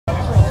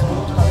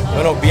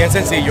Bueno, bien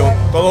sencillo.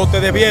 Todos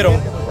ustedes vieron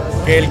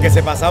que el que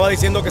se pasaba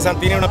diciendo que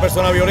Santini era una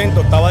persona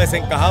violenta estaba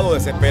desencajado,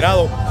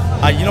 desesperado.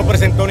 Allí no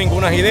presentó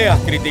ninguna idea,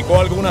 criticó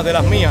algunas de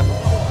las mías.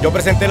 Yo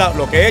presenté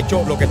lo que he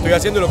hecho, lo que estoy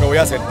haciendo y lo que voy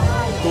a hacer.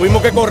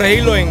 Tuvimos que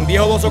corregirlo en 10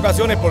 o 2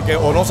 ocasiones porque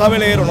o no sabe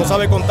leer, o no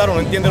sabe contar, o no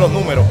entiende los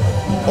números,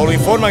 o lo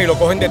informan y lo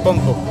cogen de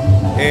tonto.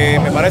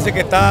 Me parece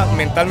que está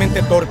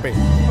mentalmente torpe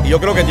y yo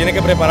creo que tiene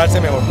que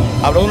prepararse mejor.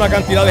 Habló de una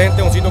cantidad de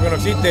gente en un sitio que no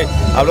existe,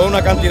 habló de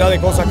una cantidad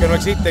de cosas que no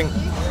existen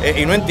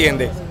y no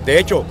entiende. De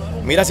hecho,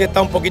 mira si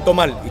está un poquito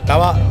mal y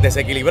estaba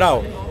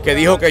desequilibrado, que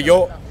dijo que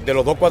yo, de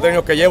los 2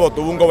 cuatrienios que llevo,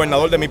 tuve un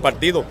gobernador de mi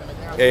partido,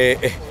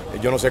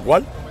 yo no sé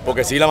cuál,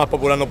 porque sí, la más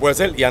popular no puede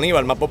ser, y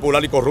Aníbal, más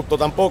popular y corrupto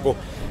tampoco.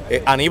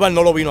 Aníbal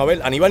no lo vino a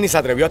ver, Aníbal ni se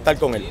atrevió a estar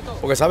con él,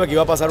 porque sabe que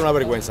iba a pasar una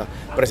vergüenza.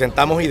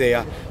 Presentamos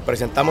ideas,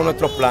 presentamos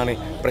nuestros planes,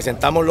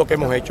 presentamos lo que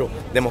hemos hecho,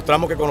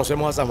 demostramos que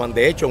conocemos a San Juan.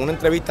 De hecho, en una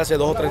entrevista hace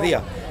 2 o 3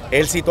 días,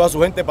 él citó a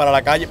su gente para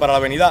la calle, para la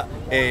avenida,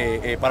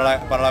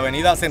 para la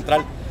avenida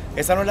central.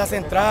 Esa no es la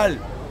central,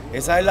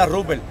 esa es la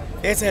Roosevelt.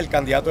 Ese es el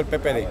candidato del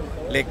PPD.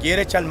 Le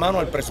quiere echar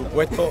mano al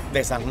presupuesto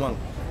de San Juan.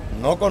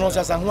 No conoce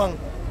a San Juan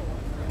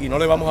y no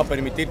le vamos a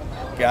permitir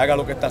que haga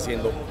lo que está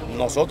haciendo.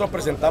 Nosotros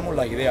presentamos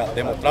las ideas,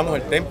 demostramos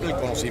el temple, el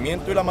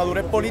conocimiento y la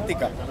madurez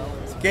política.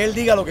 Que él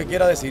diga lo que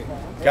quiera decir,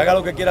 que haga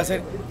lo que quiera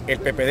hacer. El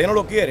PPD no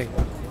lo quiere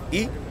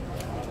y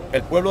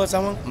el pueblo de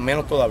San Juan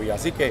menos todavía.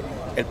 Así que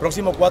el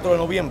próximo 4 de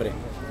noviembre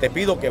te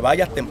pido que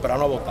vayas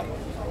temprano a votar,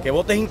 que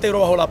votes íntegro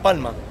bajo la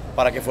palma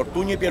para que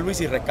Fortuño y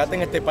Pierluisi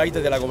rescaten este país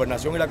desde la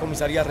gobernación y la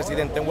comisaría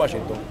residente en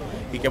Washington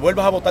y que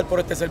vuelvas a votar por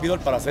este servidor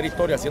para hacer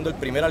historia, siendo el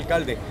primer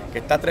alcalde que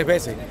está 3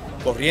 veces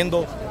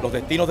corriendo los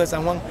destinos de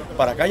San Juan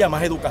para que haya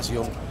más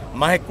educación,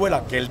 más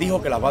escuelas que él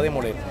dijo que las va a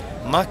demoler,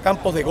 más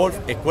campos de golf,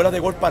 escuelas de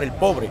golf para el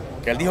pobre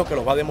que él dijo que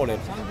los va a demoler,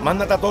 más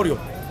natatorios,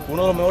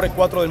 uno de los mejores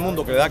 4 del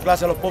mundo que le da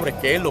clase a los pobres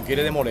que él lo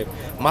quiere demoler,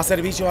 más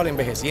servicios al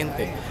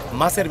envejeciente,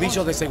 más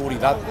servicios de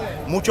seguridad,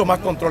 mucho más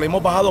control.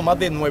 Hemos bajado más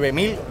de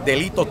 9.000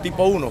 delitos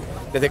tipo 1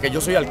 desde que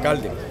yo soy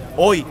alcalde.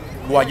 Hoy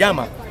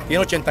Guayama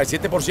tiene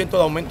 87%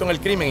 de aumento en el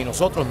crimen y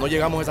nosotros no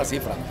llegamos a esa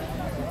cifra.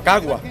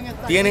 Cagua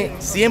tiene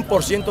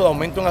 100% de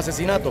aumento en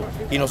asesinatos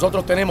y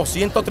nosotros tenemos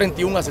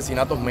 131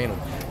 asesinatos menos.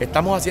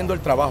 Estamos haciendo el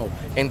trabajo.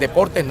 En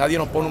deportes nadie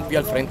nos pone un pie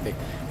al frente.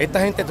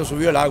 Esta gente te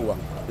subió el agua,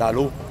 la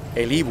luz,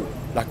 el IVU,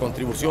 las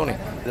contribuciones,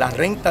 la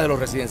renta de los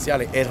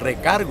residenciales, el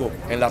recargo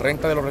en la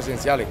renta de los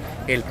residenciales,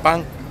 el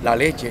pan, la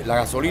leche, la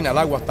gasolina, el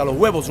agua, hasta los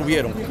huevos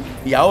subieron.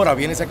 Y ahora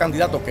viene ese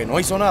candidato que no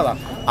hizo nada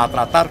a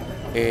tratar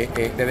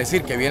de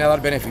decir que viene a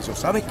dar beneficios.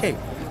 ¿Sabes qué?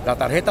 La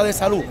tarjeta de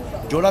salud,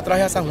 yo la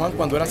traje a San Juan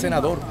cuando era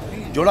senador.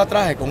 Yo la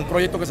traje con un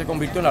proyecto que se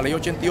convirtió en la ley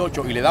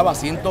 88 y le daba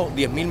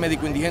 110.000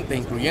 médicos indigentes,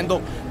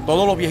 incluyendo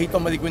todos los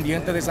viejitos médicos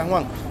indigentes de San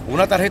Juan,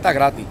 una tarjeta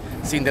gratis,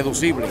 sin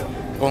deducible,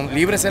 con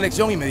libre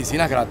selección y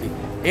medicinas gratis.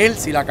 Él,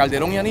 Sila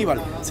Calderón y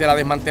Aníbal, se la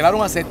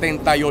desmantelaron a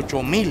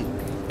 78.000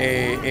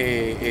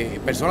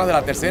 personas de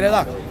la tercera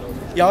edad.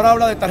 Y ahora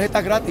habla de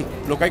tarjetas gratis.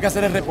 Lo que hay que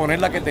hacer es reponer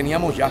la que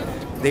teníamos ya.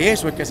 De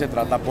eso es que se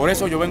trata. Por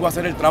eso yo vengo a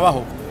hacer el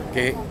trabajo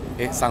que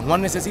San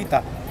Juan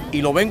necesita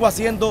y lo vengo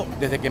haciendo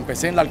desde que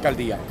empecé en la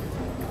alcaldía.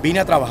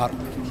 Vine a trabajar.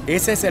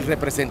 Ese es el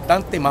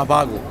representante más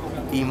vago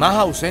y más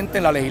ausente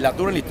en la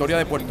legislatura en la historia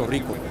de Puerto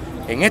Rico.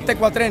 En este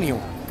cuatrenio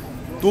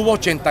tuvo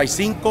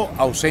 85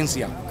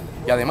 ausencias.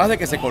 Y además de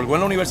que se colgó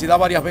en la universidad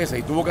varias veces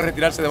y tuvo que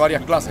retirarse de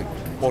varias clases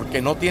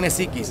porque no tiene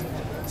psiquis.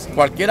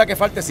 Cualquiera que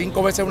falte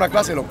 5 veces una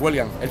clase lo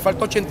cuelgan. Él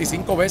faltó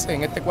 85 veces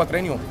en este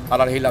cuatrenio a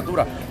la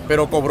legislatura,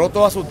 pero cobró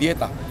todas sus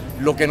dietas.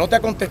 Lo que no te ha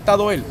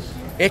contestado él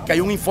es que hay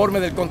un informe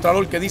del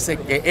Contralor que dice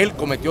que él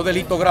cometió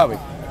delito grave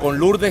con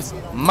Lourdes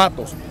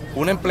Matos,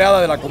 una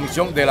empleada de la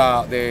comisión de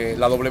la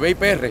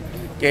WIPR,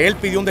 que él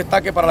pidió un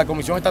destaque para la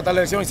Comisión Estatal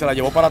de Elecciones y se la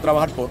llevó para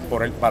trabajar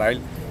para él.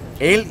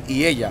 Él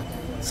y ella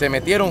se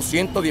metieron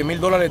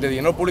 $110.000 de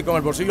dinero público en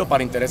el bolsillo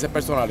para intereses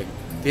personales.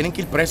 Tienen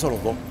que ir presos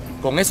los dos.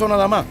 Con eso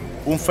nada más,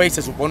 un Face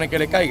se supone que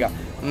le caiga.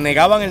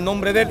 Negaban el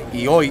nombre de él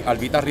y hoy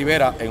Albita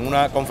Rivera en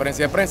una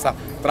conferencia de prensa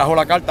trajo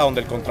la carta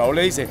donde el Contralor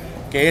le dice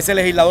que ese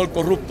legislador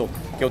corrupto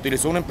que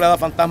utilizó una empleada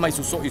fantasma y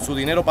su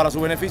dinero para su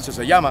beneficio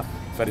se llama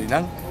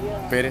Ferdinand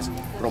Perez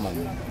Román.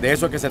 De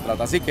eso es que se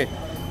trata. Así que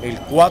el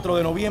 4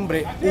 de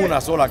noviembre,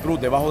 una sola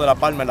cruz debajo de la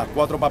palma en las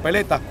 4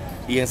 papeletas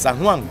y en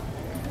San Juan,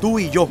 tú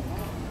y yo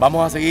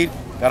vamos a seguir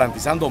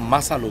garantizando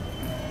más salud,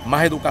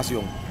 más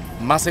educación,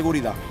 más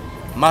seguridad,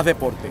 más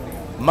deporte,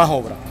 más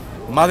obra,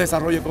 más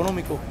desarrollo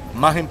económico,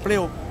 más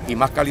empleo y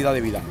más calidad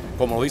de vida.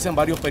 Como lo dicen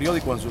varios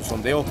periódicos en sus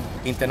sondeos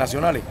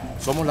internacionales,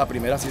 somos la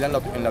primera ciudad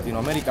en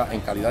Latinoamérica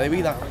en calidad de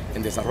vida,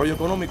 en desarrollo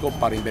económico,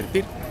 para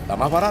invertir, la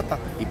más barata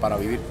y para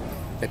vivir.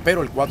 Te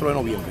espero el 4 de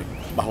noviembre,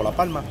 bajo la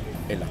palma,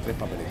 en las 3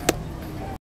 papeletas.